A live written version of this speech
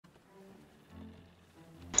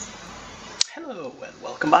and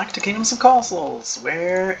welcome back to Kingdoms and Castles,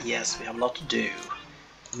 where, yes, we have a lot to do.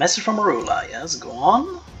 Message from Arula, yes, go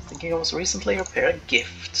on. Thinking I was recently prepared a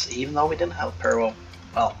gift, even though we didn't help her.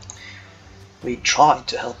 Well, we tried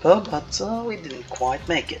to help her, but we didn't quite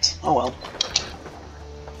make it. Oh well,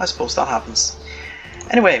 I suppose that happens.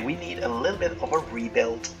 Anyway, we need a little bit of a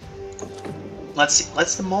rebuild. Let's see,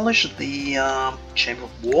 let's demolish the Chamber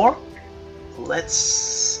of War.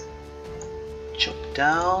 Let's chop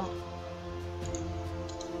down.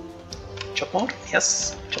 Chop mode,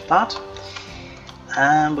 yes, chop that.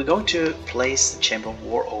 And we're going to place the Chamber of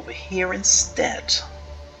War over here instead.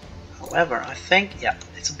 However, I think, yeah,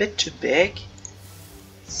 it's a bit too big.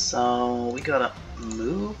 So we gotta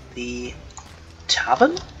move the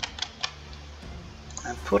tavern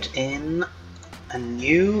and put in a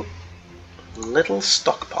new little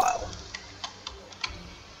stockpile.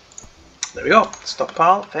 There we go,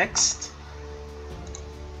 stockpile fixed.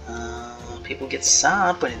 People get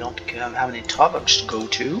sad when they don't have any taverns to go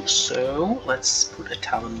to, so let's put a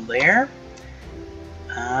tavern there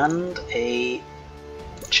and a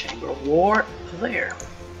Chamber of War there.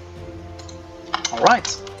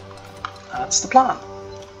 Alright, that's the plan.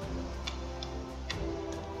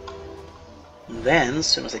 And then, as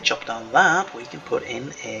soon as I chop down that, we can put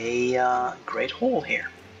in a Great Hall here,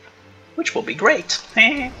 which will be great.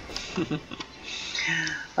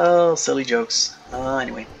 Oh, silly jokes.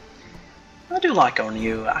 Anyway. I do like our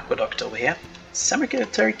new aqueduct over here.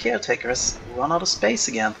 Cemetery Caretaker has run out of space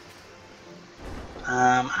again.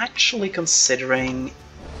 I'm actually considering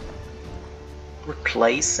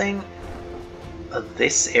replacing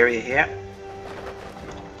this area here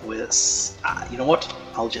with... you know what?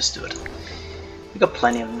 I'll just do it. We've got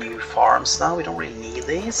plenty of new farms now, we don't really need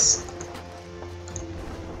these.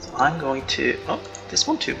 So I'm going to... oh, this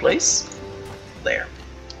one too, please. There.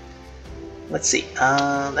 Let's see,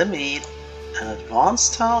 let me... an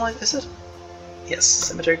advanced town, is it? Yes,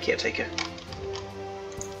 Cemetery Caretaker.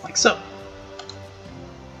 Like so.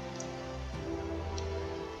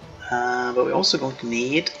 But we're also going to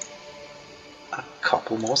need a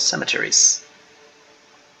couple more cemeteries.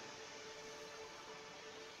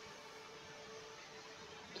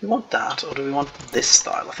 Do we want that, or do we want this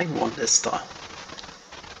style? I think we want this style.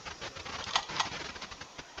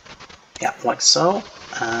 Yeah, like so.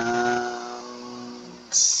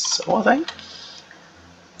 And so, I think.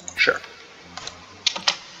 Sure.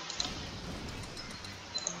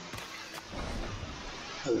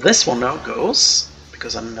 This one now goes,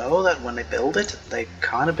 because I know that when they build it, they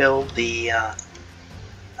kind of build the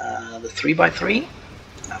 3x3,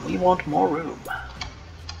 and we want more room.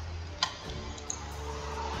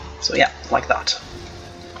 So yeah, like that.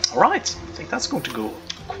 Alright, I think that's going to go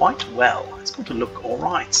quite well. It's going to look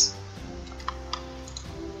alright.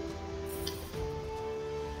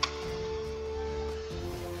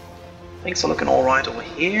 Things are looking alright over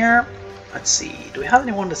here. Let's see, do we have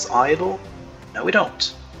anyone that's idle? No, we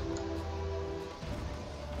don't.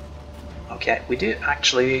 Okay, we do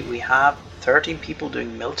actually, we have 13 people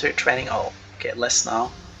doing military training. Oh, okay, less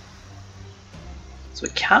now. So we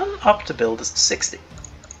can up the build this to 60.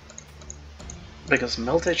 Because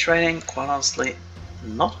military training, quite honestly,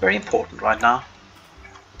 not very important right now.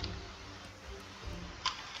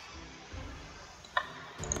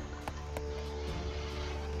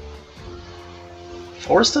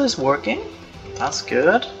 Forester is working, that's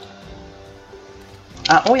good.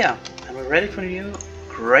 Oh yeah, and we're ready for a new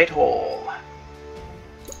Great Hall.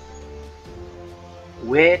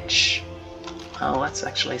 Which, oh, let's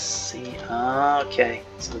actually see. Okay,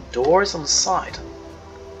 so the door is on the side.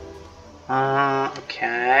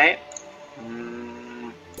 Okay.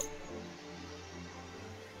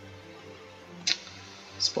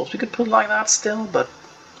 Suppose we could put it like that still, but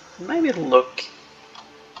maybe it'll look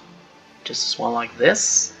just as well like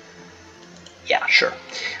this. Yeah, sure.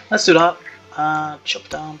 Let's do that. Chop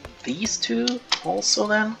down these two also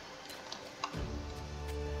then.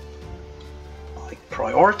 Like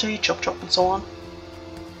priority, chop chop and so on.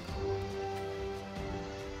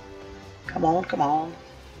 Come on, come on.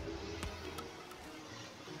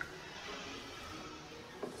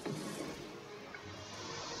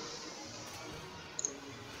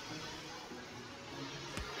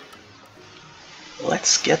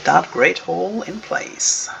 Let's get that Great Hall in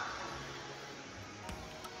place.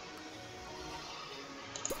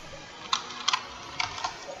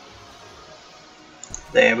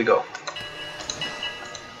 There we go.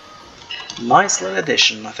 Nice little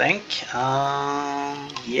addition, I think.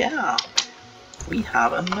 Yeah, we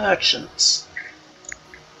have a merchant.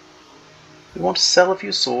 We want to sell a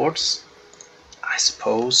few swords. I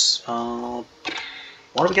suppose. What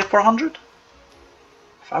do we get for 100?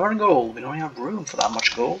 500 gold. We don't have room for that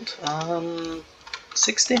much gold.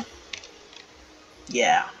 60?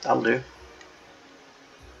 Yeah, that'll do.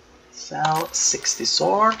 Sell 60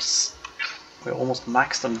 swords. We're almost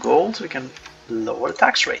maxed on gold, so we can lower the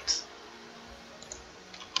tax rate.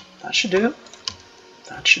 That should do.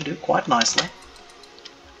 That should do quite nicely.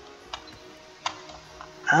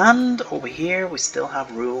 And over here we still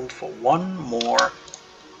have room for one more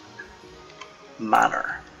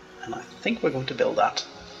manor. And I think we're going to build that.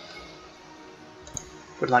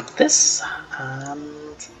 Put it like this,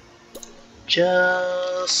 and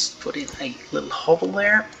just put in a little hovel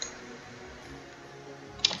there.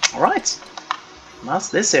 Alright, that's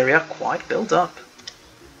this area quite built up.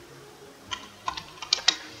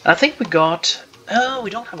 I think we got... oh,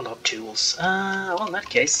 we don't have a lot of tools. Well, in that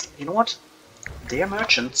case, you know what? Dear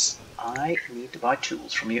merchants, I need to buy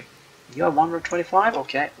tools from you. You have 125?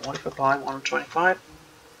 Okay, what if I buy 125?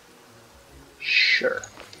 Sure.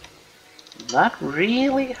 That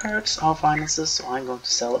really hurts our finances, so I'm going to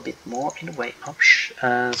sell a bit more in the way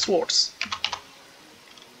of swords.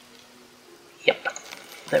 Yep,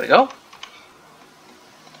 there we go.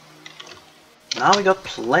 Now we got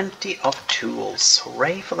plenty of tools.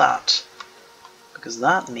 Hooray for that. Because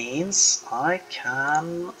that means I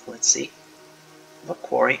can, let's see, not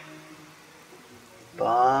quarry,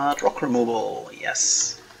 but rock removal,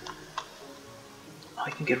 yes. I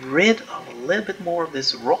can get rid of a little bit more of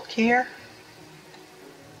this rock here.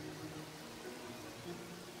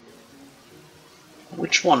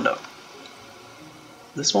 Which one though?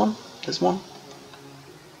 This one? This one?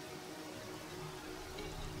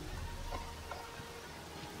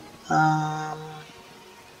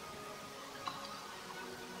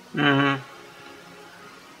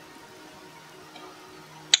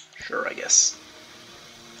 Sure, I guess.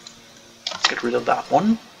 Let's get rid of that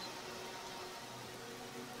one.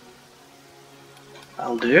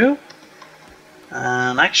 That'll do.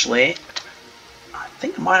 And actually, I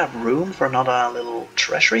think I might have room for another little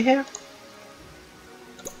treasury here.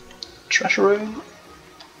 Treasure room.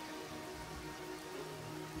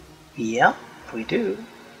 Yeah, we do.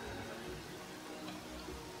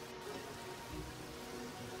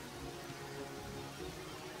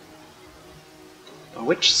 But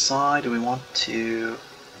which side do we want to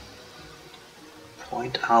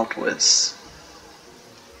point outwards?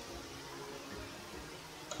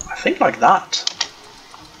 I think like that.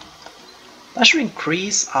 That should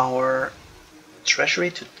increase our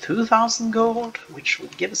treasury to 2,000 gold, which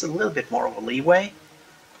would give us a little bit more of a leeway.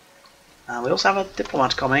 We also have a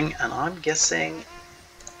diplomat coming, and I'm guessing...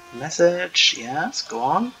 message, yes, go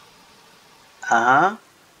on.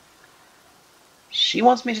 She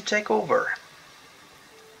wants me to take over.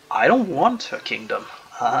 I don't want her kingdom.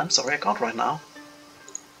 I'm sorry, I can't right now.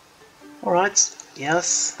 Alright,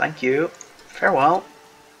 yes, thank you. Farewell.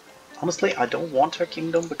 Honestly, I don't want her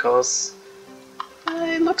kingdom because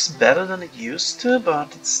it looks better than it used to,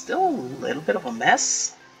 but it's still a little bit of a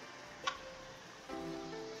mess.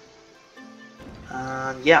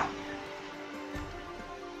 And yeah.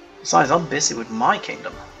 Besides, I'm busy with my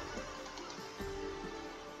kingdom.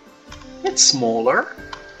 It's smaller,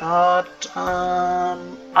 but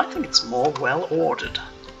I think it's more well ordered.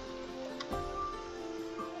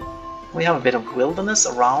 We have a bit of wilderness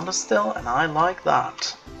around us still, and I like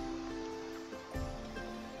that.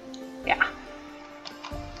 Yeah.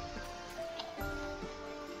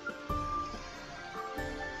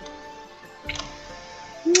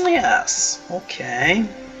 Yes, okay.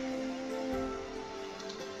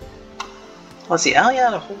 Let's see, oh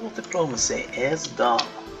yeah, the whole diplomacy is done.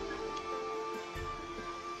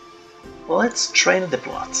 Well, let's train a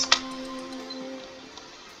diplomat.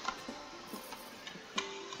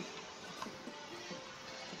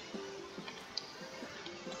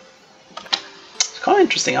 It's kind of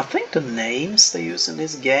interesting. I think the names they use in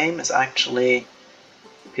this game is actually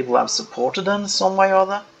people who have supported them in some way or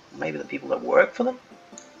other. Maybe the people that work for them.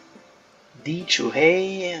 D.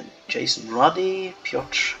 Chuhei, Jason Ruddy,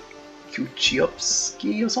 Piotr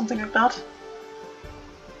Kuchiopsky or something like that.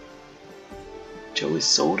 Joey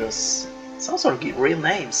Sodas. Some sort of real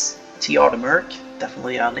names. TR the Merc,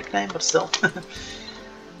 definitely a nickname, but still.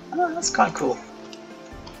 That's kind of cool.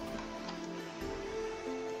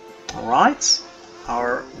 Alright,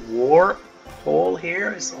 our war hall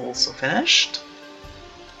here is also finished.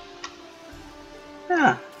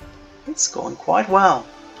 Yeah, it's going quite well.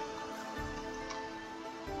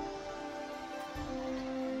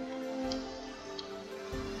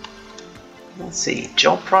 Let's see,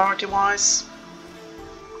 job priority wise.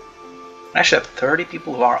 I actually have 30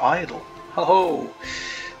 people who are idle. Oh,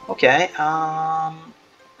 okay.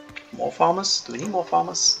 More farmers. Do we need more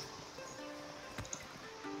farmers?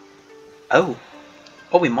 Oh.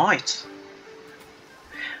 Oh, we might.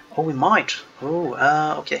 Oh, we might. Oh,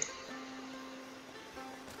 okay.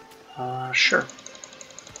 Sure.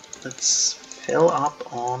 Let's fill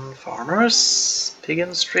up on farmers, pig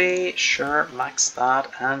industry, sure, max that,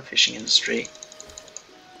 and fishing industry.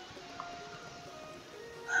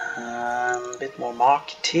 A bit more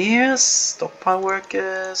marketeers, stockpile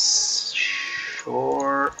workers,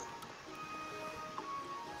 sure.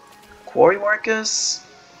 Quarry workers.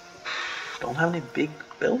 Don't have any big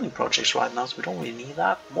building projects right now, so we don't really need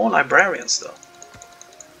that. More librarians though.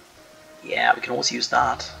 Yeah, we can also use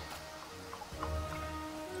that.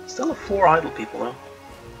 Still have 4 idle people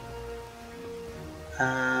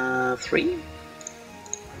though. 3?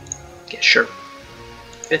 Okay, sure.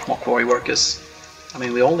 Bit more quarry workers. I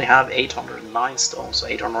mean, we only have 809 stone, so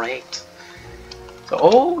 808. So,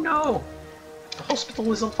 oh no! The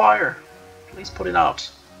hospital is on fire. Please put it out.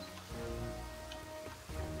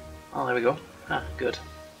 Oh, there we go. Ah, good.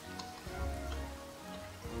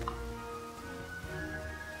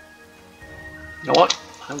 You know what?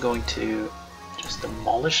 I'm going to just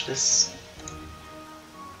demolish this.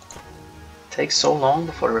 It takes so long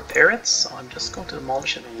before I repair it, so I'm just going to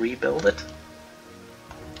demolish it and rebuild it.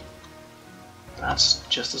 That's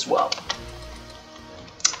just as well.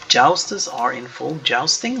 Jousters are in full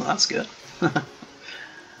jousting, that's good.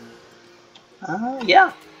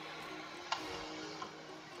 Yeah.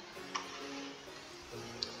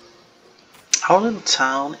 Our little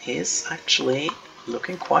town is actually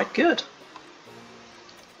looking quite good.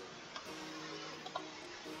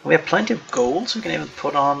 We have plenty of gold, so we can even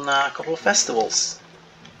put on a couple of festivals.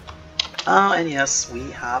 And yes, we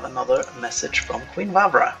have another message from Queen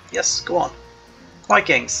Vavra. Yes, go on.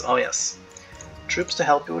 Vikings, oh yes. Troops to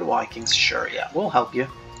help you with Vikings, sure, yeah, we'll help you.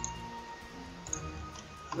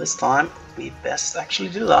 This time, we best actually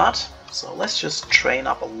do that. So let's just train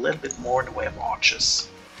up a little bit more in the way of archers.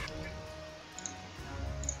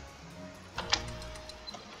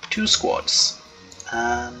 2 squads.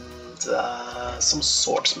 And some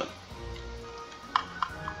swordsmen.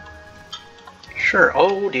 Sure,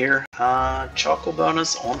 oh dear. Charcoal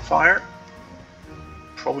burners on fire.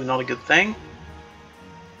 Probably not a good thing.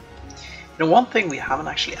 You know, one thing we haven't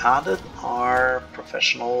actually added are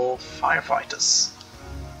professional firefighters.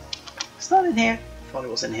 It's not in here. I thought it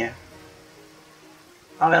was in here.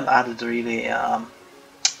 I haven't added really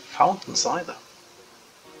fountains either.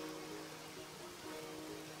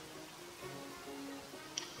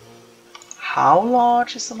 How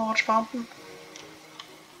large is a large fountain?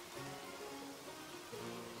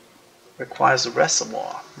 Requires a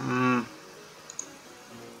reservoir.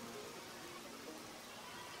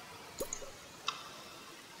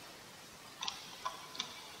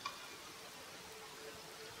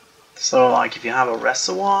 So, like, if you have a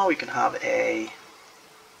reservoir, we can have a...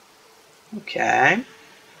 Okay.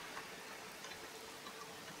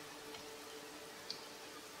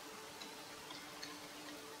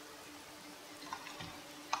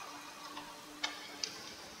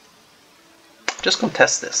 Just gonna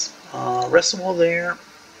test this. Reservoir there.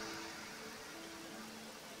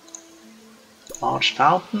 Large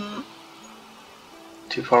fountain.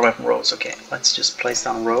 Too far away from roads. Okay, let's just place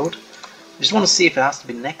down a road. I just want to see if it has to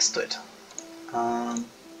be next to it. Yeah,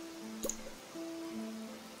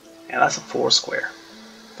 that's a 4 square.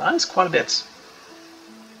 That is quite a bit.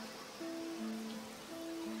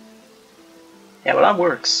 Yeah, but that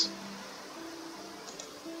works.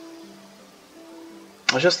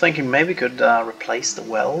 I was just thinking maybe we could replace the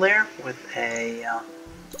well there with a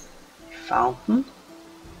fountain.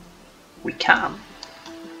 We can.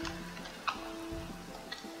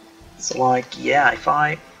 So, like, yeah, if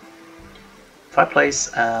I place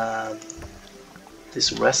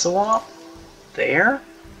this reservoir there,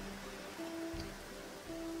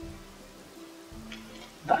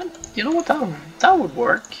 that, you know what, that would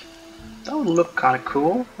work. That would look kind of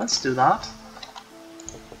cool. Let's do that.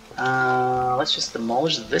 Let's just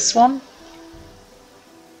demolish this one.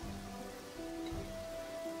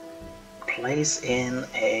 Place in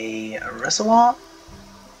a reservoir.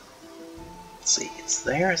 Let's see, it's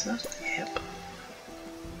there, isn't it? Yep.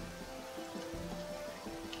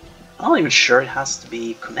 I'm not even sure it has to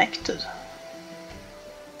be connected.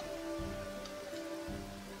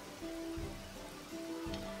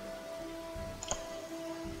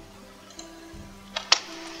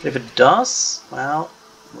 But if it does, well,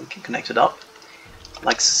 we can connect it up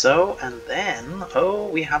like so, and then, oh,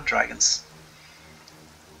 we have dragons.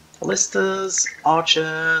 Ballistas,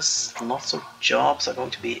 archers, lots of jobs are going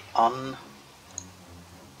to be on.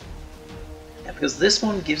 Yeah, because this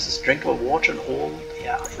one gives us drinkable water and all,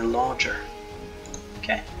 yeah, in larger.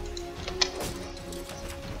 Okay.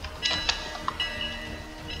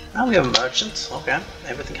 Now we have a merchant. Okay,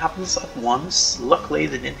 everything happens at once. Luckily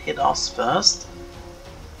they didn't hit us first.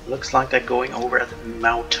 Looks like they're going over at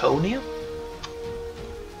Mautonia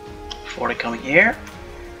before they're coming here.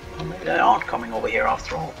 Or maybe they aren't coming over here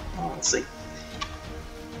after all. Oh, let's see.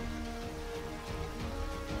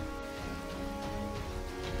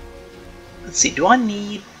 Let's see, do I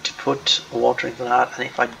need to put water into that? And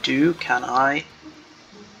if I do, can I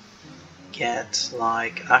get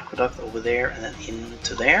like an aqueduct over there and then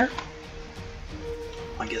into there?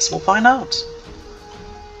 I guess we'll find out.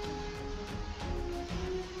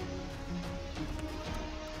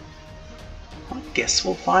 I guess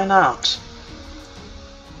we'll find out.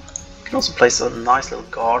 You can also place a nice little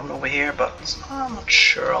garden over here, but I'm not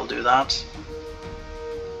sure I'll do that.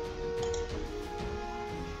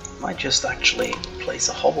 Might just actually place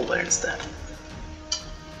a hovel there instead.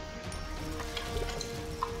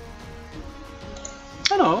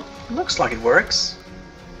 I know, it looks like it works.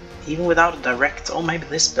 Even without a direct... oh, maybe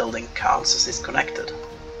this building counts as disconnected.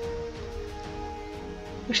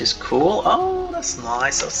 Which is cool. Oh, that's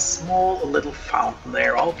nice. A small little fountain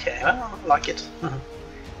there. Okay, well, I like it.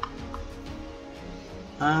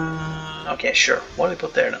 Okay, sure. What do we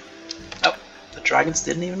put there then? Oh, the dragons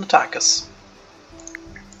didn't even attack us.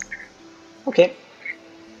 Okay.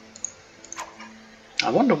 I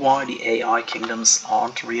wonder why the AI kingdoms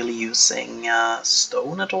aren't really using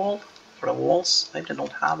stone at all for the walls. Maybe they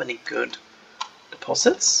don't have any good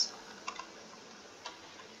deposits.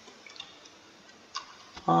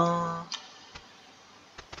 Oh,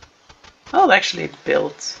 they actually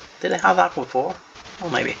built... did they have that before? Oh,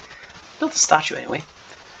 maybe. Built a statue anyway.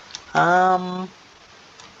 Are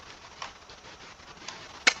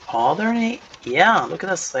there any... yeah, look at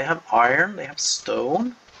this. They have iron, they have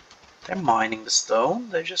stone. They're mining the stone,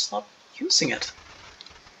 they're just not using it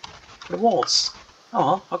for the walls.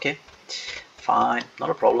 Oh, okay. Fine, not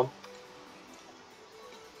a problem.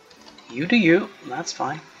 You do you, that's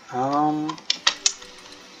fine.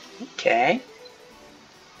 Okay.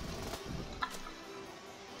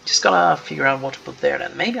 Just gotta figure out what to put there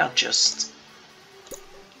then. Maybe I'll just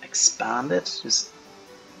expand it.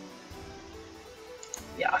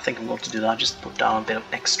 Yeah, I think I'm going to do that. Just put down a bit of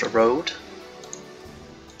extra road.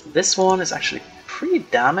 This one is actually pretty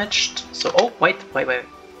damaged. So, oh, wait. There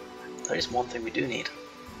is one thing we do need.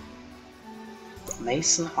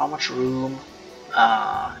 Mason, how much room?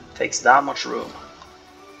 It takes that much room.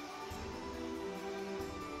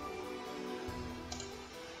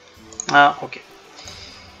 Okay.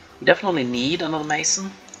 We definitely need another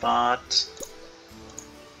mason, but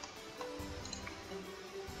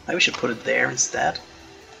maybe we should put it there instead.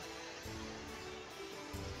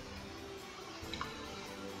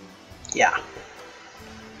 Yeah,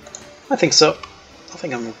 I think so. I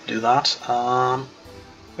think I'm going to do that.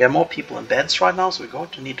 We have more people in beds right now, so we're going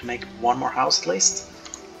to need to make one more house at least.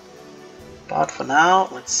 But for now,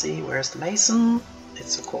 let's see, where's the mason?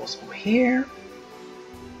 It's of course over here.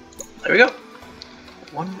 There we go.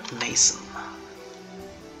 One mason.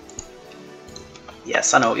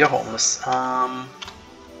 Yes, I know, you're homeless.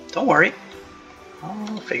 Don't worry.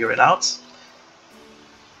 I'll figure it out.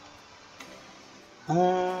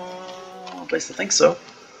 At least I think so.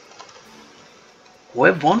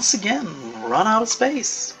 We've once again run out of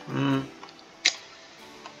space.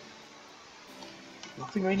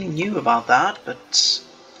 Nothing really new about that, but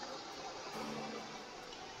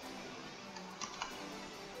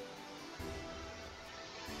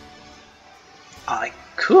I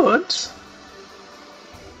could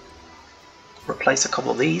replace a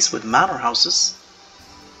couple of these with manor houses.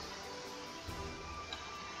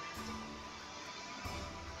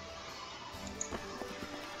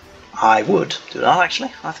 I would do that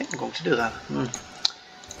actually. I think I'm going to do that.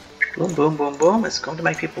 Boom, boom, boom, boom. It's going to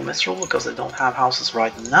make people miserable because they don't have houses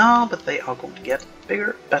right now, but they are going to get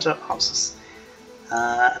bigger, better houses.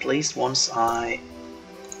 At least once I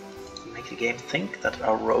make the game think that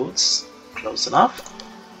our roads are close enough.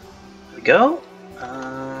 There we go.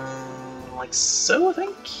 Like so, I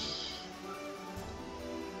think.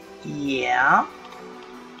 Yeah.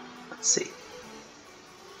 Let's see.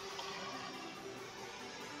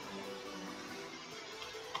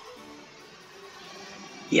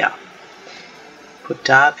 Yeah, put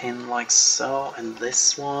that in like so, and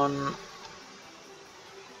this one,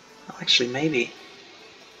 actually maybe,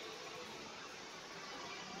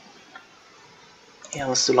 yeah,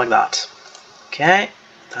 let's do like that. Okay,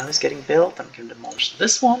 that is getting built. I'm going to demolish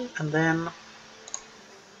this one, and then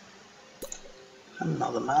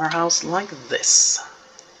another manor house like this.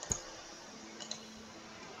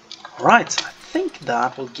 Alright, I think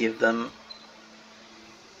that will give them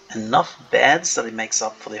enough beds that it makes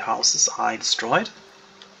up for the houses I destroyed.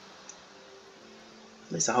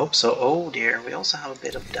 At least I hope so. Oh dear, we also have a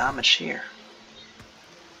bit of damage here.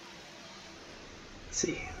 Let's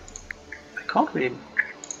see. I can't really...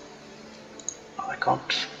 I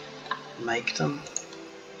can't make them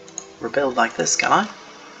rebuild like this, can I?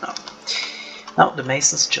 No. No, the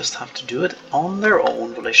masons just have to do it on their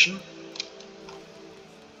own volition.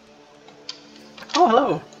 Oh,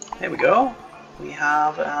 hello. Here we go. We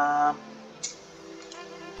have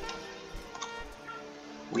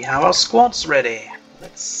our squads ready.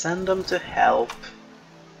 Let's send them to help.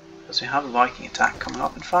 Because we have a Viking attack coming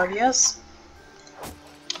up in 5 years.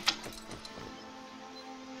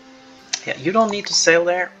 Yeah, you don't need to sail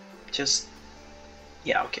there. Just...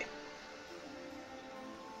 yeah, okay.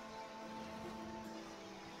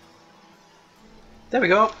 There we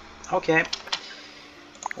go. Okay.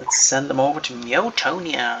 Let's send them over to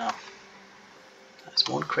Myotonia. That's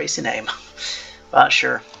one crazy name. But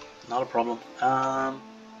sure, not a problem.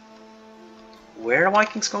 Where are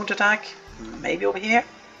Vikings going to attack? Maybe over here?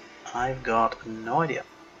 I've got no idea.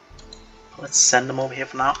 Let's send them over here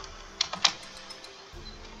for now.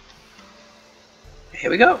 Here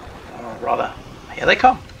we go. Or rather, here they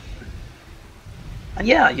come. And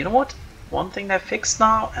yeah, you know what? One thing they've fixed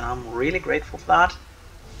now, and I'm really grateful for that,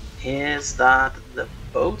 is that the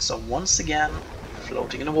boats are once again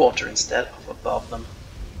floating in the water instead of above them.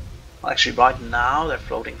 Well, actually, right now they're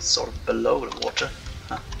floating sort of below the water.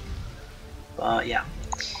 Huh. But yeah.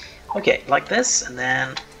 Okay, like this, and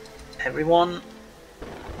then everyone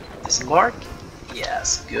disembark.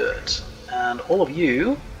 Yes, good. And all of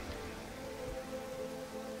you...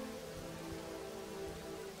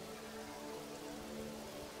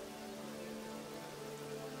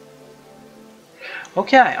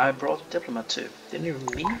 okay, I brought a diplomat too. Didn't even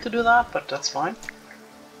mean to do that, but that's fine.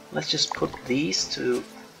 Let's just put these to...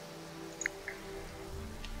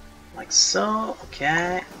 like so,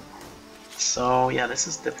 okay. So yeah, this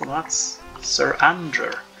is diplomats. Sir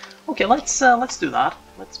Andrew. Okay, let's do that.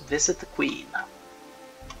 Let's visit the Queen.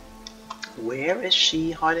 Where is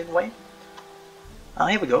she hiding away? Ah,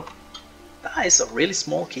 here we go. That is a really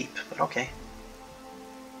small keep, but okay.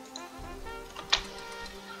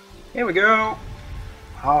 Here we go.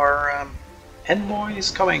 Our envoy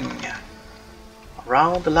is coming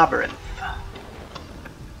around the labyrinth.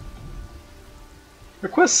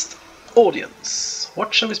 Request audience.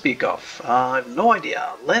 What shall we speak of? I have no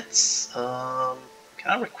idea. Let's... can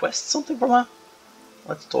I request something from her?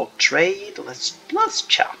 Let's talk trade. Let's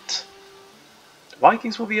chat. The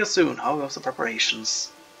Vikings will be here soon. How goes the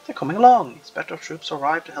preparations? They're coming along. Expect our troops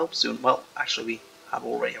arrive to help soon. Well, actually, we have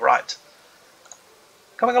already arrived.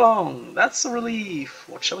 Coming along. That's a relief.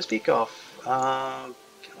 What shall we speak of? Can I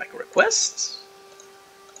make a request?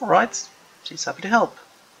 Alright. She's happy to help.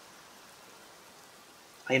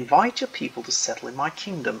 I invite your people to settle in my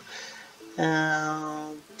kingdom.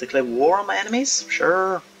 Declare war on my enemies?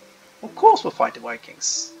 Sure. Of course we'll fight the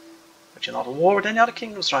Vikings. But you're not at war with any other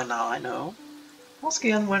kingdoms right now, I know. Ask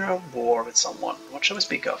again when you're at war with someone. What shall we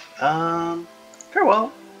speak of?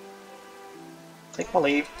 Farewell. Take my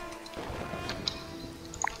leave.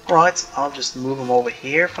 Alright, I'll just move them over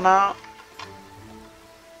here for now.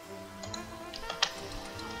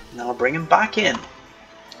 Now I'll bring him back in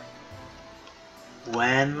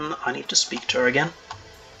when I need to speak to her again.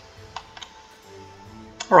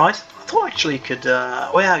 Alright, I thought actually you could,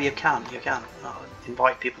 oh yeah, you can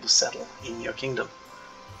invite people to settle in your kingdom.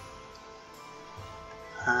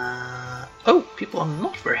 Oh, people are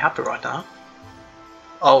not very happy right now.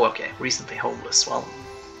 Oh, okay, recently homeless, well,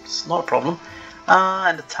 it's not a problem.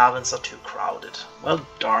 And the taverns are too crowded. Well,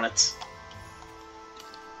 darn it.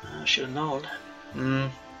 I should have known.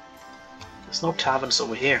 There's no taverns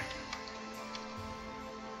over here.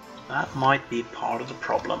 That might be part of the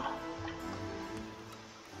problem.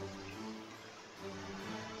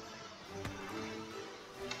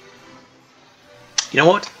 You know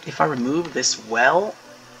what? If I remove this well,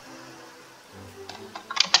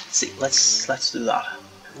 let's see. Let's do that.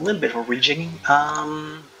 A little bit of rejigging,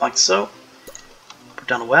 like so. Put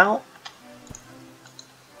down a well.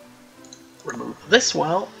 Remove this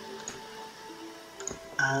well.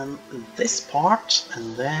 And this part,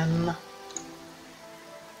 and then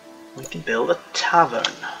we can build a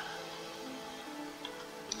tavern,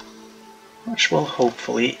 which will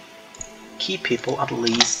hopefully keep people at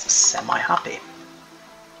least semi-happy.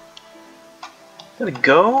 There we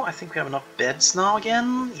go. I think we have enough beds now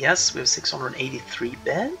again. Yes, we have 683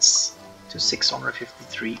 beds to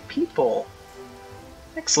 653 people.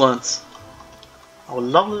 Excellent. Our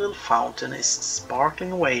lovely little fountain is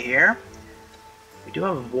sparkling away here. We do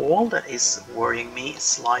have a wall that is worrying me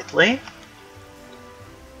slightly.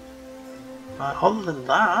 But other than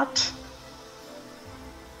that,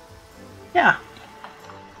 yeah,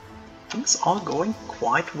 things are going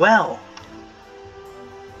quite well.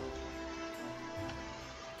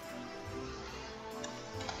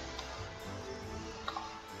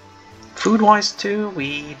 Food-wise too,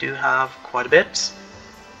 we do have quite a bit.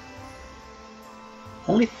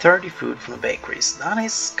 Only 30 food from the bakeries. That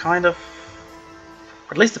is kind of...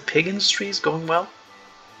 At least the pig industry is going well.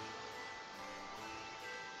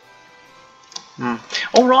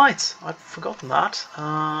 Oh right, I've forgotten that.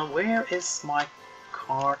 Where is my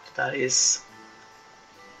cart that is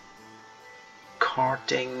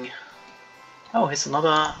carting? Oh, it's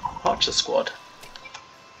another archer squad.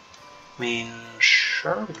 I mean,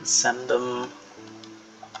 sure, we can send them...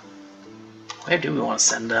 Where do we want to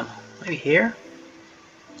send them? Maybe here?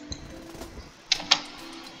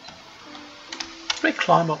 Can I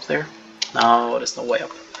climb up there? No, there's no way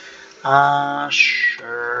up.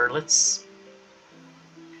 Sure, let's...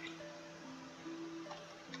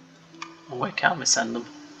 Where can we send them?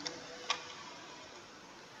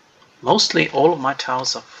 Mostly all of my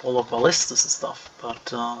towers are full of ballistas and stuff,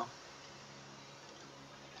 but... I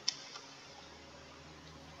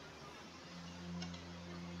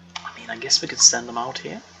mean, I guess we could send them out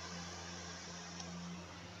here.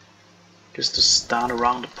 Just to stand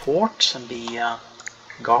around the port and be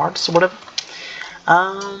guards or whatever.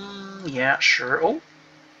 Yeah, sure. Oh!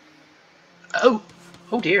 Oh!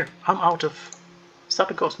 Oh dear, I'm out of... Is that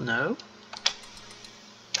because... No?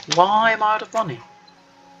 Why am I out of money?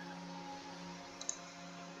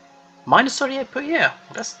 Minus 38 per year.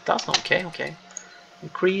 That's not okay. Okay,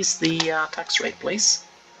 increase the tax rate, please.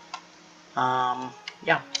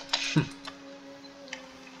 Yeah.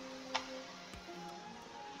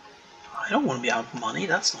 I don't want to be out of money.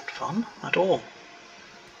 That's not fun at all.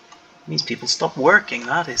 It means people stop working.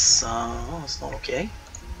 That is, that's not okay.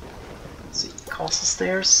 Let's see, castle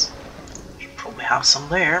stairs. Should probably have some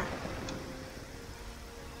there.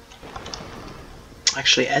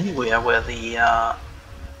 Actually, anywhere where the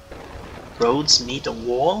roads meet a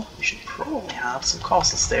wall, you should probably have some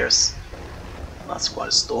castle stairs. That's quite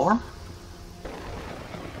a storm.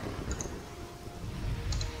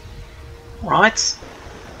 Alright,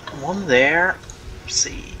 one there. Let's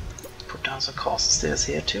see, put down some castle stairs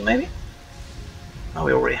here too, maybe? Oh,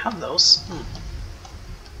 we already have those.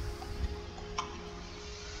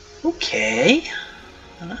 Okay,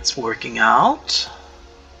 and that's working out.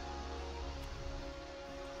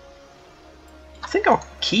 I think our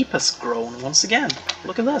keep has grown once again.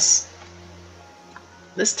 Look at this.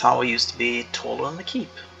 This tower used to be taller than the keep.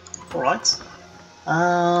 Alright.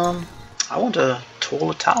 I want a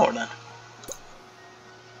taller tower then.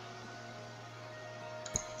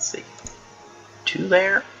 Let's see. 2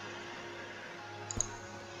 there.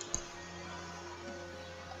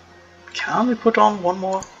 Can we put on 1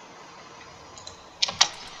 more?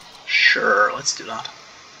 Sure, let's do that.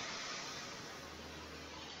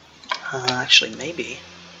 Actually, maybe.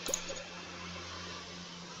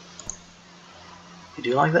 We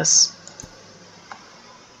do like this.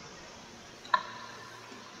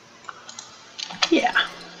 Yeah.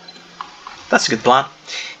 That's a good plan.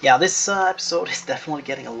 Yeah, this episode is definitely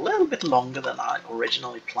getting a little bit longer than I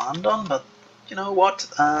originally planned on, but you know what?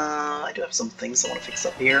 I do have some things I want to fix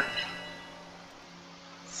up here.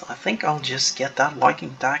 So I think I'll just get that Viking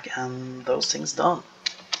attack and those things done.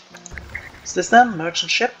 Is this then?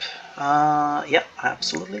 Merchant ship? Yep, I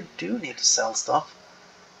absolutely do need to sell stuff.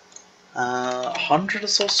 100 or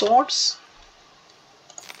so swords?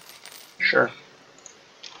 Sure.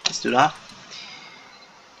 Let's do that.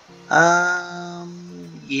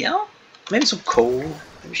 Yeah, maybe some coal.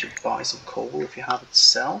 Maybe we should buy some coal if you have it to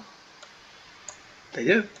sell. They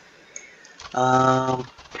do.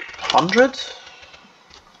 100?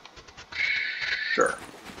 Sure.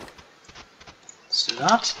 Let's do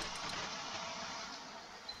that.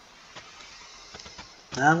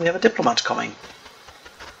 And we have a diplomat coming.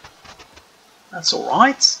 That's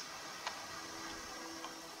alright.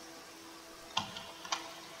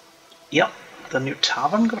 Yep, the new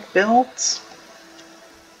tavern got built.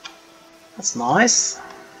 That's nice.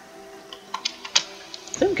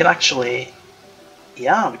 Then we can actually...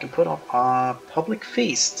 Yeah, we can put up a public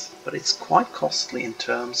feast, but it's quite costly in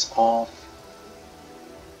terms of...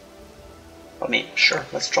 I mean, sure,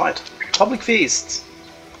 let's try it. Public feast!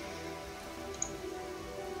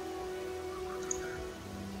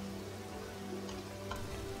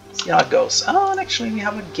 See how it goes. Oh, and actually we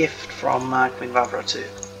have a gift from Queen Vavra too.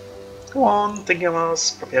 Go on, thinking of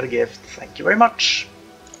us, prepare a gift. Thank you very much.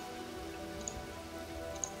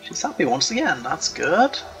 She's happy once again, that's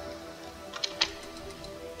good.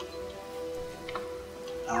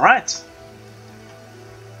 Alright.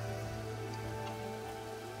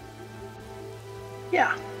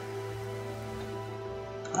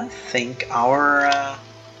 think our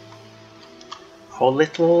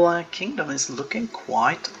little kingdom is looking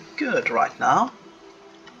quite good right now.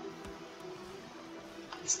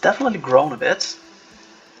 It's definitely grown a bit.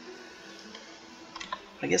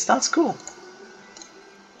 I guess that's cool.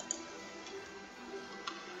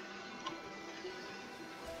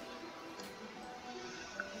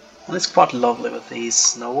 And it's quite lovely with the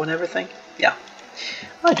snow and everything. Yeah,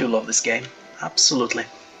 I do love this game. Absolutely.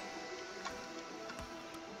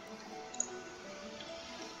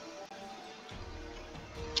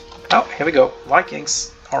 Oh, here we go.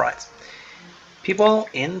 Vikings. Alright. People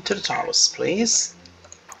into the towers, please.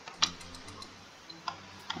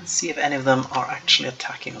 Let's see if any of them are actually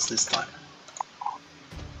attacking us this time.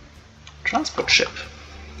 Transport ship.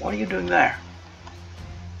 What are you doing there?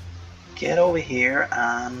 Get over here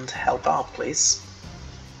and help out, please.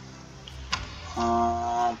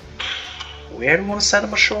 Where do we want to set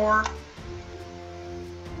them ashore?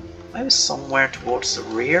 Maybe somewhere towards the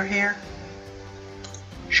rear here?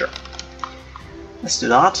 Sure. Let's do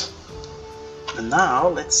that. And now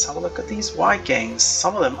let's have a look at these Vikings.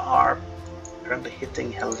 Some of them are apparently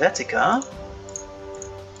hitting Helvetica.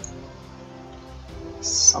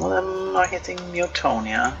 Some of them are hitting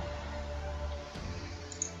Meutonia.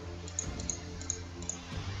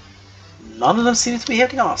 None of them seem to be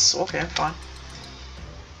hitting us. Okay, fine.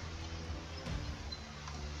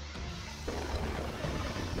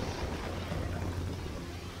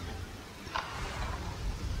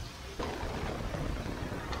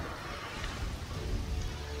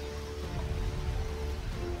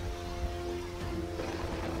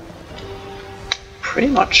 Pretty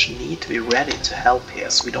much need to be ready to help here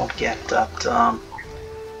so we don't get that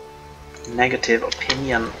negative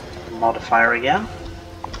opinion modifier again.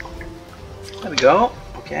 There we go.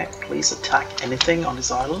 Okay, please attack anything on this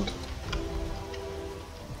island.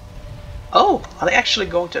 Oh, are they actually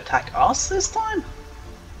going to attack us this time?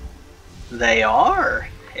 They are!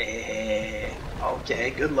 Hey,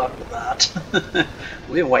 okay, good luck with that.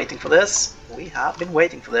 We've been waiting for this. We have been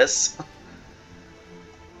waiting for this.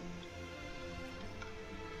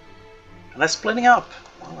 And they're splitting up.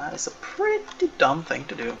 Well, that is a pretty dumb thing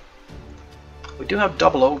to do. We do have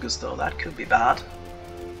double ogres though, that could be bad.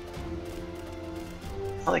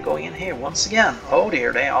 Are they going in here once again? Oh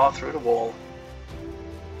dear, they are through the wall.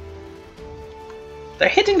 They're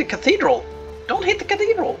hitting the cathedral! Don't hit the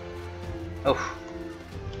cathedral! Oh,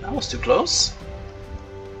 that was too close.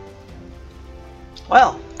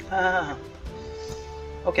 Well,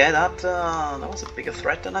 okay, that was a bigger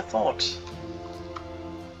threat than I thought.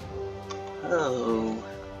 Oh.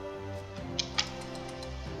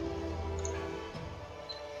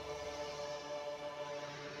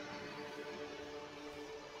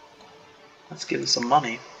 Let's give him some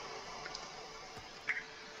money.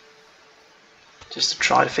 Just to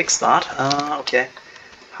try to fix that. Okay.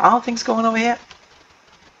 How are things going over here?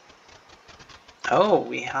 Oh,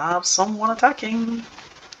 we have someone attacking.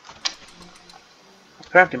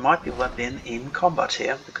 Apparently my people have been in combat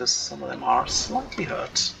here because some of them are slightly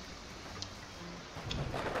hurt.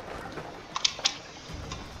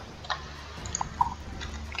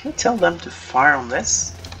 Can I tell them to fire on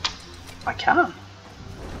this? I can.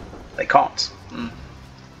 They can't.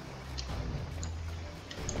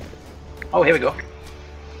 Oh, here we go. I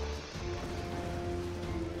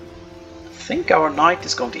think our knight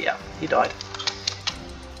is going to... yeah, he died.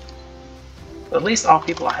 But at least our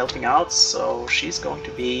people are helping out, so she's going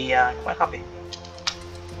to be quite happy.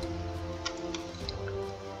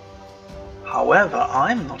 However,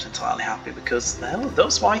 I'm not entirely happy because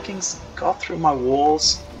those Vikings got through my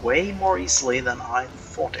walls way more easily than I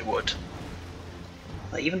thought they would.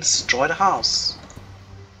 They even destroyed a house.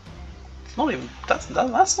 It's not even... that's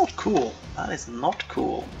not cool. That is not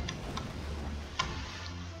cool.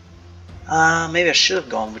 Maybe I should have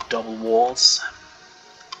gone with double walls.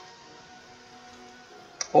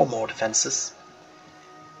 Or more defenses.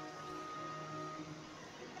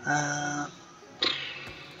 I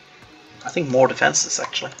think more defenses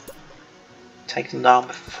actually. Take them down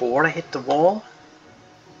before they hit the wall.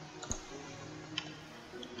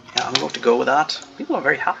 Yeah, I'm going to go with that. People are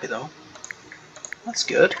very happy though. That's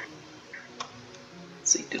good.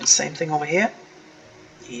 Let's see, do the same thing over here.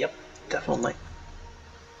 Yep, definitely.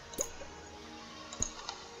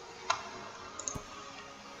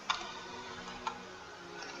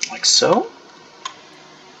 Like so.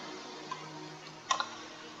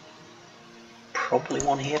 Probably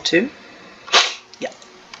one here too. Yeah,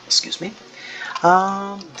 excuse me.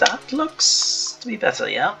 That looks to be better,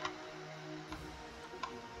 yeah.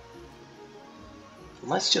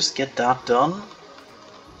 Let's just get that done.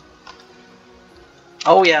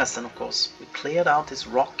 Oh yes, and of course we cleared out this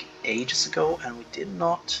rock ages ago, and we did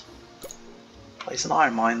not place an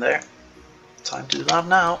iron mine there. Time to do that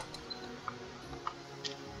now.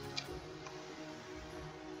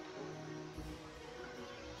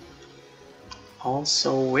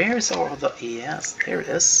 Also, where is our other... Yes, there it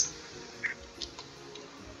is.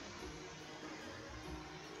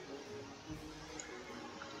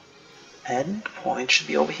 End point should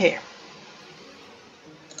be over here.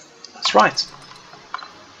 That's right.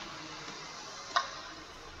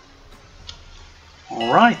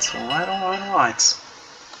 Alright.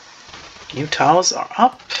 New towers are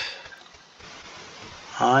up.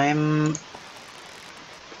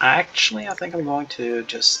 I think I'm going to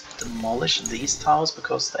just demolish these towers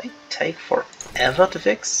because they take forever to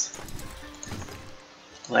fix.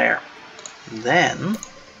 There. And then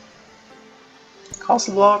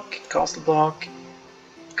castle block, castle block,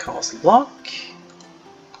 castle block,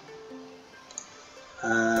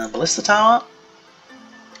 ballista tower,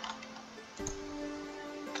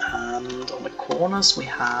 and on the corners we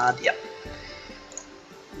had,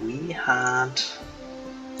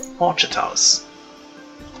 archer towers.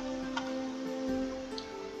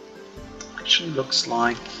 Actually looks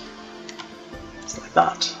like it's like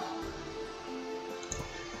that.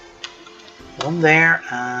 One there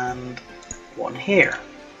and one here.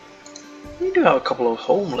 We do have a couple of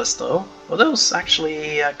homeless though. Were those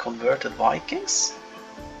actually converted Vikings?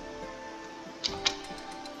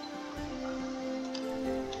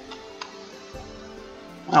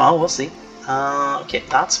 Oh, we'll see. Okay,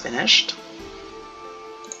 that's finished.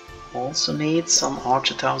 Also need some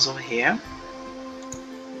archer towers over here.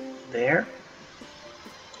 There.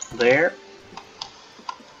 There.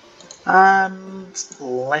 And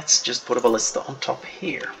let's just put a ballista on top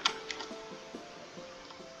here.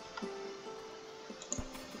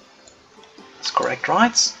 That's correct,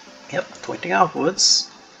 right? Yep, pointing outwards.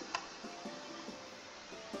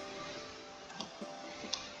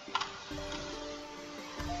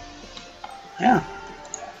 Yeah,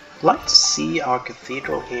 I'd like to see our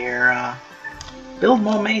cathedral here build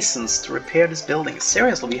more masons to repair this building.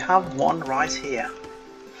 Seriously, we have one right here.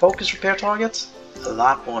 Focus repair target?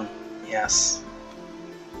 That one, yes.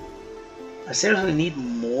 I seriously need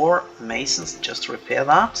more masons just to repair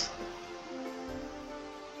that.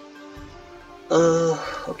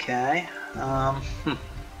 Okay. I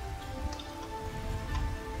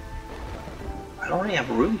don't really have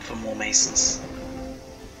room for more masons.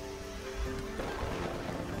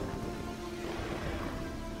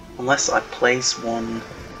 Unless I place one...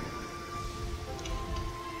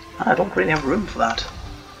 I don't really have room for that.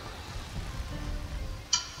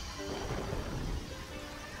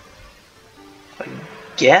 I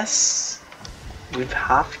guess we'd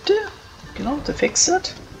have to, to fix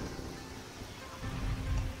it.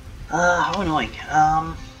 How annoying.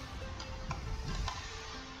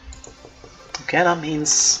 Okay, that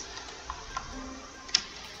means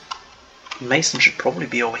Mason should probably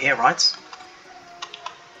be over here, right?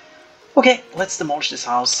 Okay, let's demolish this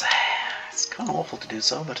house. It's kind of awful to do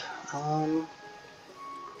so, but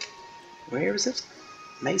where is it?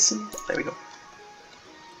 Mason? There we go.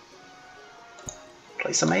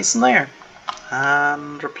 Place a mason there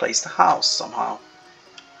and replace the house somehow.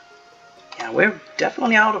 Yeah, we're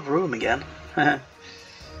definitely out of room again. Well,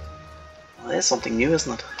 there's something new,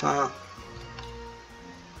 isn't it?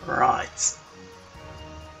 Right.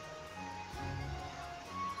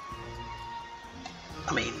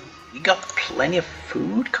 I mean, you got plenty of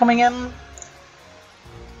food coming in.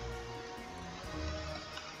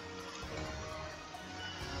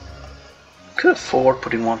 Could afford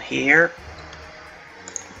putting one here.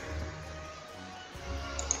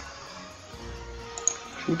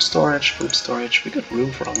 Food storage, food storage. We got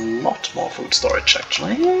room for a lot more food storage,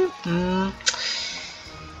 actually.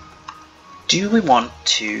 Do we want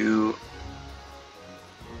to...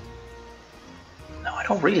 No, I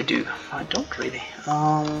don't really do. I don't really.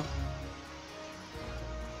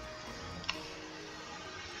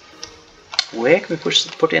 Where can we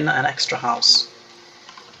put in an extra house?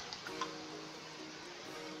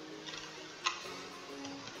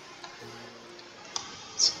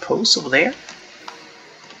 Suppose over there?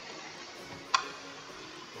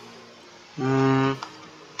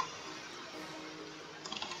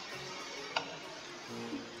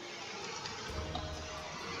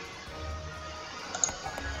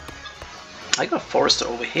 I got a forester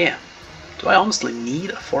over here. Do I honestly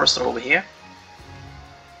need a forester over here?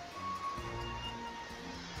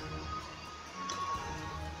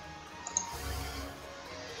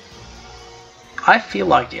 I feel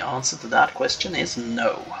like the answer to that question is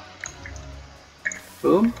no.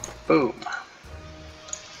 Boom, boom.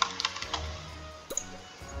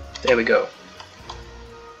 There we go.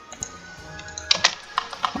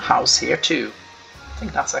 house here too. I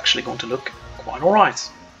think that's actually going to look quite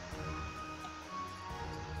alright.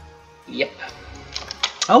 Yep.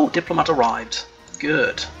 Oh, diplomat arrived.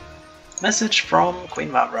 Good. Message from Queen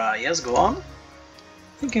Vavra. Yes, go on.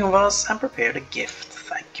 Thinking of us and prepared a gift.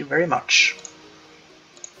 Thank you very much.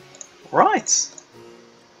 Right.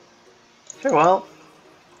 Farewell.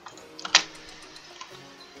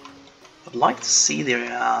 I'd like to see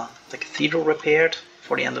the cathedral repaired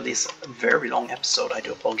for the end of this very long episode. I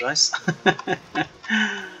do apologize.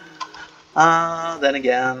 Then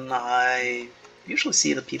again, I usually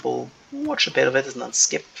see that people watch a bit of it and then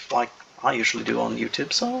skip, like I usually do on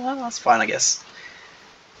YouTube, so that's fine, I guess.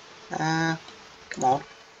 Come on.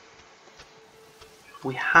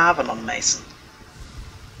 We have an unmason.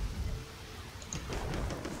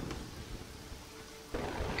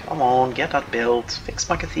 Come on, get that built. Fix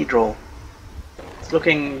my cathedral. It's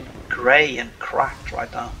looking grey and cracked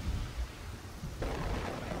right now.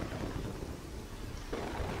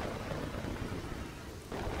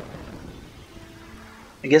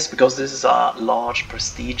 I guess because this is a large,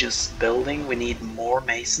 prestigious building, we need more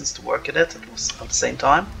masons to work at it at the same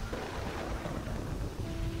time.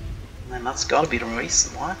 And that's gotta be the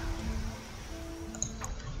reason why.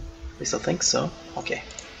 At least I think so. Okay.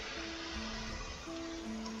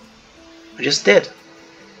 I just did.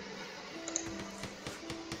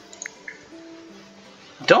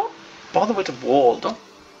 Don't bother with the wall.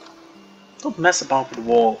 Don't mess about with the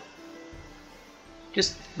wall.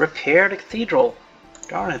 Just repair the cathedral.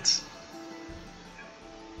 Darn it.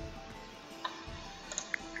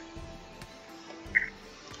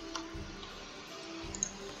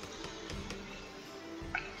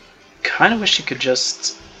 Kinda wish you could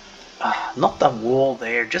just not that wall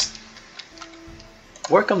there, just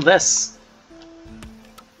work on this.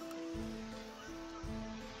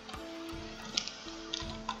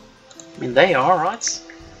 I mean, they are, right?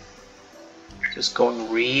 Just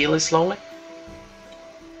going really slowly.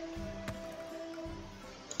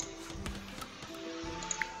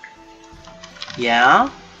 Yeah,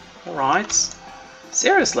 alright.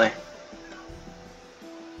 Seriously.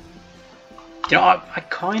 You know, I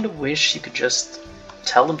kind of wish you could just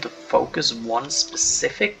tell them to focus one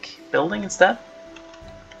specific building instead.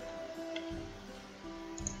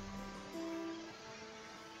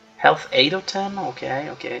 Health 8 of 10,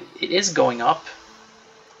 okay. It is going up.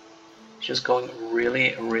 It's just going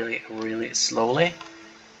really, really, really slowly.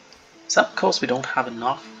 Is that because we don't have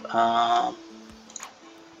enough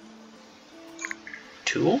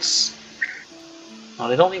tools? No,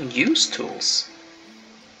 they don't even use tools.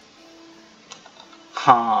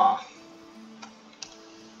 Huh.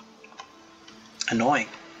 Annoying.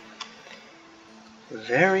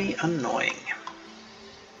 Very annoying.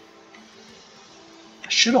 I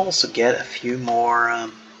should also get a few more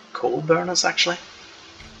coal burners, actually.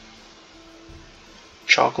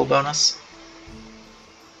 Charcoal burners.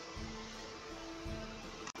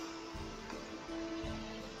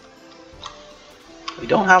 We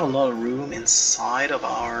don't have a lot of room inside of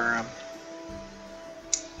our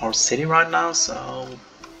city right now, so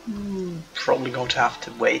probably going to have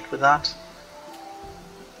to wait with that.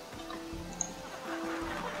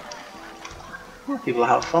 Well, people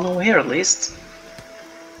have fun over here at least.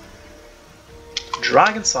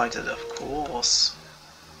 Dragon sighted, of course.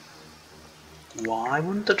 Why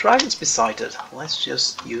wouldn't the dragons be sighted? Let's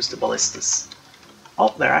just use the ballistas.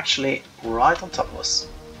 Oh, they're actually right on top of us.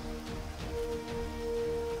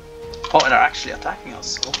 Oh, and they're actually attacking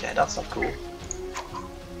us. Okay, that's not cool.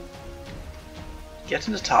 Get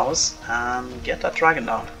in the towers and get that dragon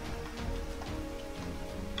down.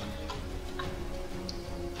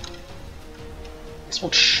 This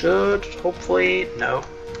one should, hopefully, no.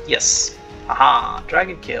 Yes. Haha,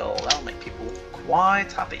 dragon kill. That'll make people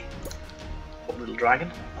quite happy. Poor little dragon.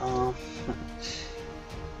 There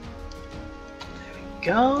we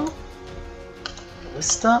go.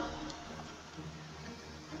 Ballista.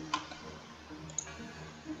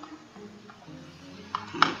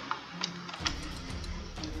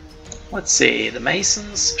 Let's see, the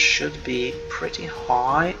masons should be pretty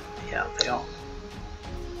high. Yeah, they are.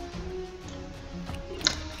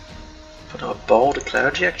 Put above the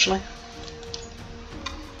clergy, actually.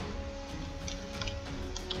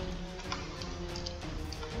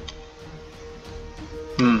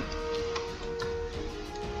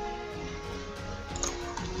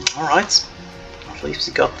 Alright, at least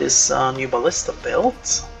we got this new ballista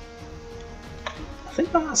built. I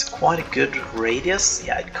think that has quite a good radius.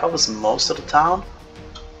 Yeah, it covers most of the town,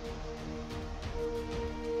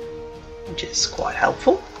 which is quite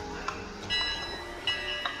helpful.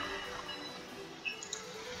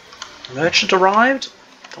 Merchant arrived.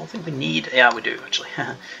 don't think we need... Yeah, we do, actually.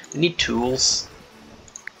 We need tools.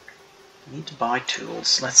 We need to buy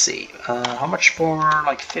tools. Let's see. How much for,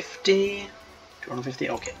 like, 50? 250?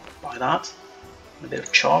 Okay, buy that. A bit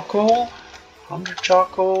of charcoal. 100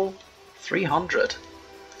 charcoal. 300.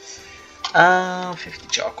 50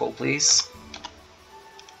 charcoal, please.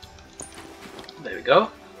 There we go.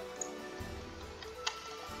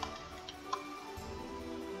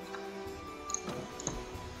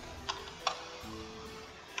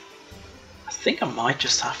 I think I might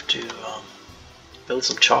just have to build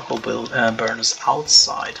some charcoal burners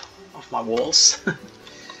outside of my walls.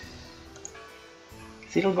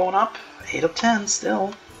 Cathedral going up, 8 of 10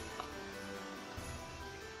 still.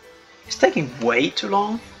 It's taking way too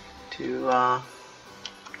long to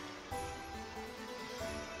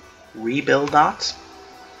rebuild that.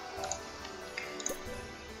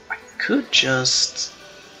 I could just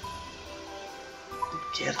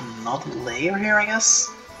get another layer here, I guess.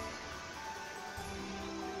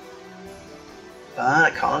 But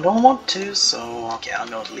I kinda don't want to, so okay, I'm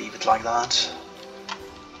going to leave it like that.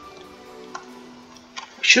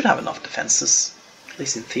 We should have enough defenses, at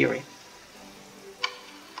least in theory.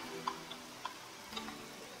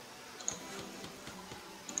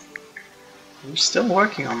 I'm still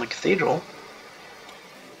working on the cathedral.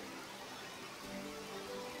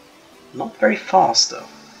 Not very fast though.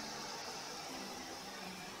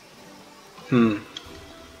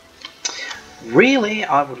 Really,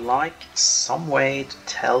 I would like some way to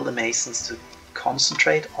tell the masons to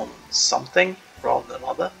concentrate on something rather than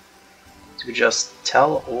other. To just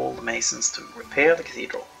tell all the masons to repair the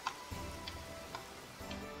cathedral.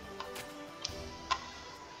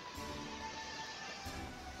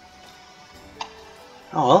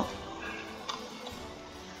 Oh well.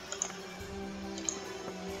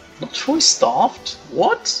 Not fully staffed?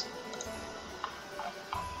 What?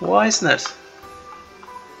 Why isn't it?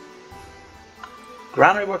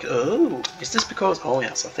 Granary work. Oh, is this because? Oh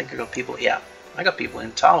yes, I think I got people. Yeah, I got people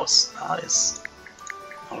in towers. That is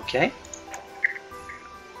okay.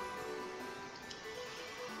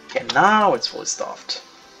 Okay, now it's fully staffed.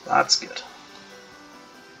 That's good.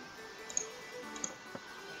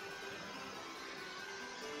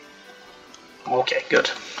 Okay, good.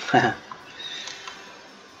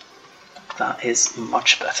 That is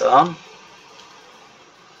much better.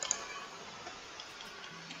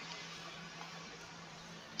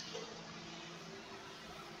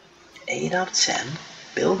 Eight out of 10.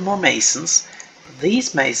 Build more masons.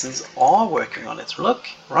 These masons are working on it. Look,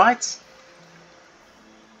 right?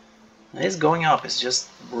 It's going up. It's just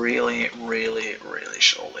really, really, really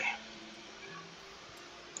slowly.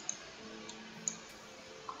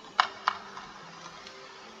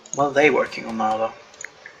 What are they working on now, though?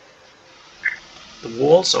 The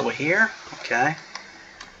walls over here? Okay.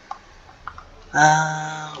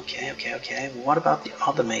 Okay. What about the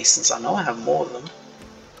other masons? I know I have more of them.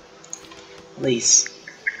 These.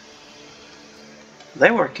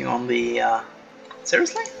 They're working on the...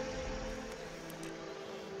 seriously?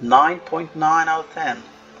 9.9 out of 10.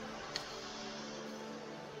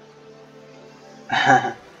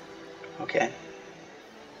 Okay.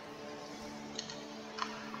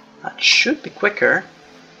 That should be quicker.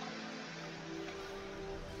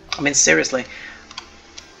 I mean, seriously.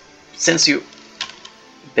 Since you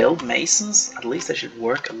build masons, at least they should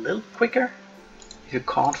work a little quicker. If you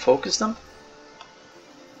can't focus them.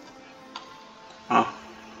 Oh.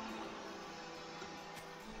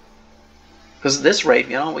 Because at this rate,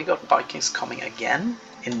 you know, we got Vikings coming again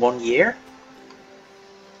in 1 year.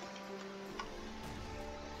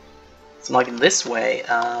 So like in this way,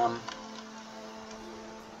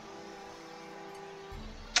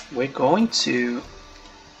 we're going to...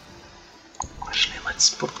 Actually,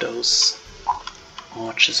 let's put those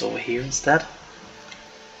archers over here instead.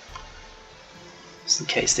 Just in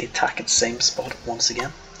case they attack at the same spot once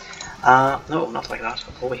again. No, not like that.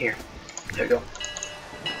 Over here. There we go.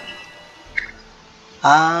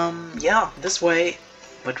 Yeah, this way,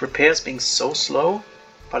 with repairs being so slow,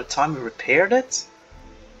 by the time we repaired it,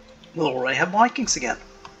 we'll already have Vikings again.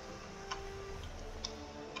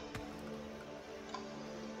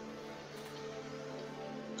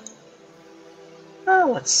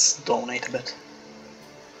 Let's donate a bit.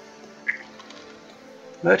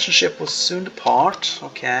 Merchant ship will soon depart.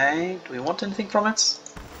 Okay, do we want anything from it?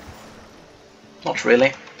 Not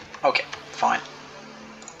really. Okay, fine.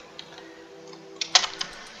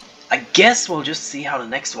 I guess we'll just see how the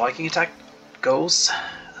next Viking attack goes.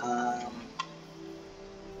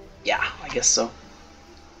 Yeah, I guess so.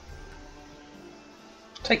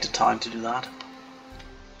 Take the time to do that.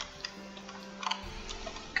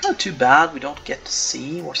 Kind of too bad we don't get to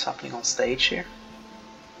see what's happening on stage here.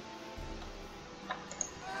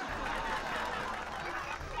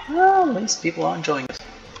 Well, at least people are enjoying it.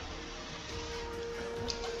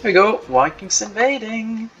 Here we go, Vikings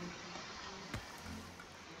invading!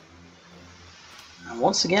 And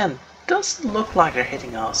once again, doesn't look like they're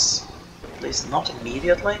hitting us. At least not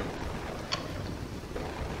immediately.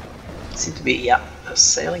 Seem to be, yeah,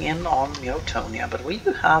 sailing in on Myotonia, but we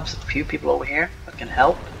do have a few people over here that can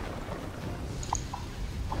help.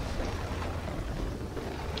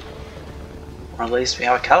 Or at least we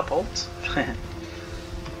have a catapult.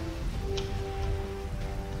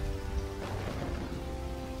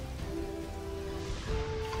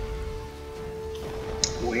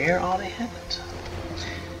 Where are they headed?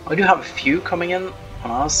 We do have a few coming in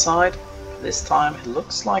on our side. This time it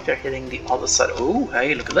looks like they're hitting the other side. Oh,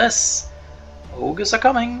 hey, look at this! Ogres are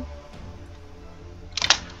coming!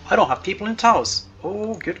 I don't have people in towers.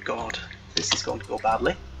 Oh, good God. This is going to go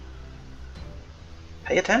badly.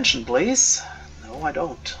 Pay attention, please. No, I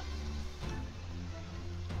don't.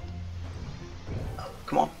 Oh,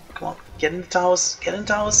 come on, come on. Get in the towers, get in the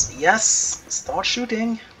towers. Yes! Start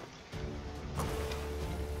shooting.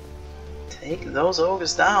 Take those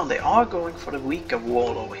ogres down. They are going for the weaker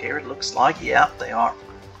wall over here, it looks like. Yeah, they are.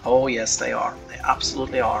 Oh, yes, they are. They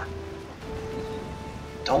absolutely are.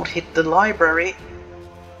 Don't hit the library.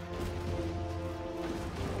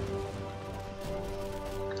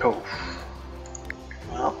 Oh.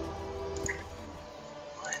 Well.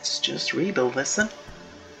 Let's just rebuild this then.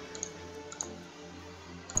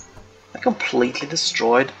 I completely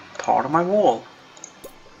destroyed part of my wall.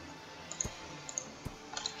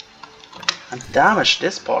 And damaged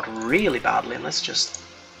this part really badly. Let's just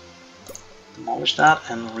demolish that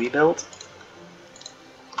and rebuild.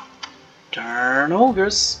 Darn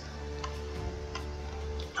ogres!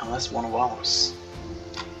 Oh, that's one of ours.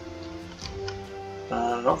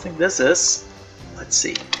 But I don't think this is. Let's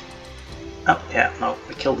see. Oh, yeah, no,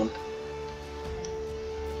 we killed them.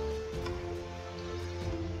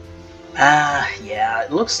 Yeah,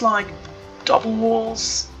 it looks like double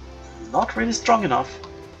walls, not really strong enough.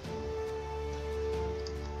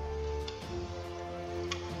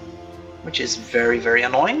 Which is very, very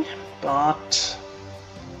annoying, but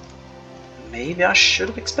maybe I should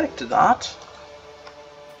have expected that.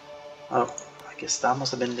 Oh, I guess that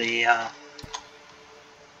must have been the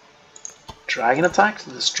dragon attack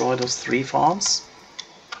to destroy those 3 farms.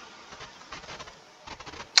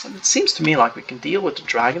 And it seems to me like we can deal with the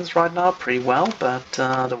dragons right now pretty well, but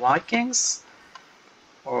the Vikings,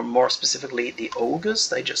 or more specifically the ogres,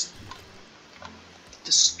 they just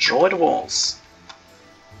destroy the walls.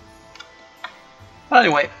 But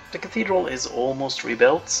anyway, the cathedral is almost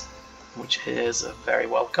rebuilt, which is very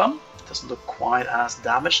welcome. It doesn't look quite as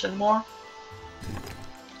damaged anymore.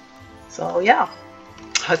 So yeah,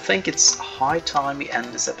 I think it's high time we end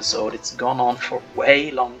this episode. It's gone on for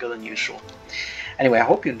way longer than usual. Anyway, I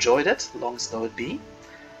hope you enjoyed it, long as though it be.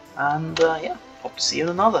 And yeah, hope to see you in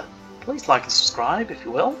another. Please like and subscribe if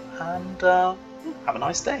you will, and have a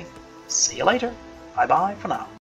nice day. See you later. Bye bye for now.